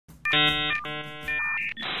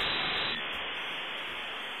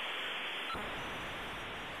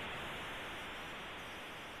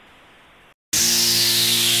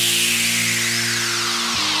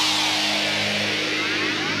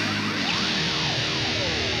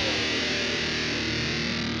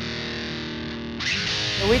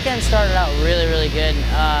The weekend started out really good.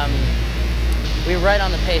 We were right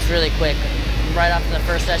on the pace really quick. Right after the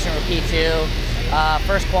first session, we're P2.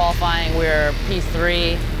 First qualifying, we were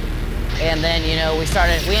P3. And then, you know, we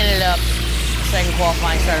ended up, second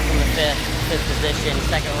qualifying started from the fifth position,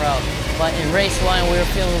 second row. But in race one, we were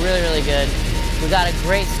feeling really good. We got a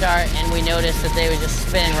great start, and we noticed that they were just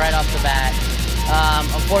spinning right off the bat.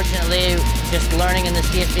 Unfortunately, just learning in this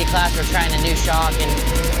DSB class, we're trying a new shock, and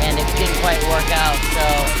it didn't quite work out. So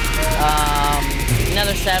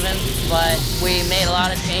another 7th, but we made a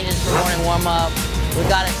lot of changes for morning warm-up. We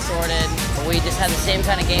got it sorted. We just had the same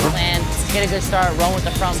kind of game plan, get a good start, run with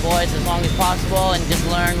the front boys as long as possible, and just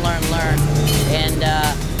learn. And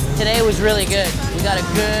today was really good. We got a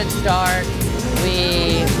good start.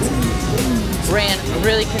 We ran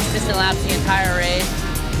really consistent laps the entire race,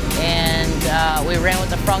 and we ran with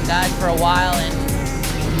the front guys for a while, and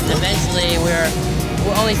eventually we're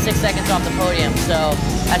only 6 seconds off the podium, so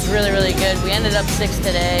that's really good. We ended up 6th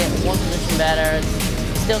today, 1 position better.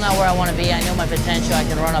 It's still not where I want to be. I know my potential. I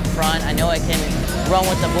can run up front. I know I can run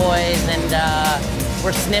with the boys, and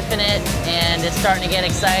we're sniffing it, and it's starting to get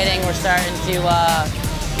exciting. We're starting to,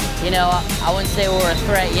 you know, I wouldn't say we're a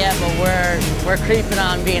threat yet, but we're creeping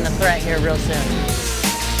on being a threat here real soon.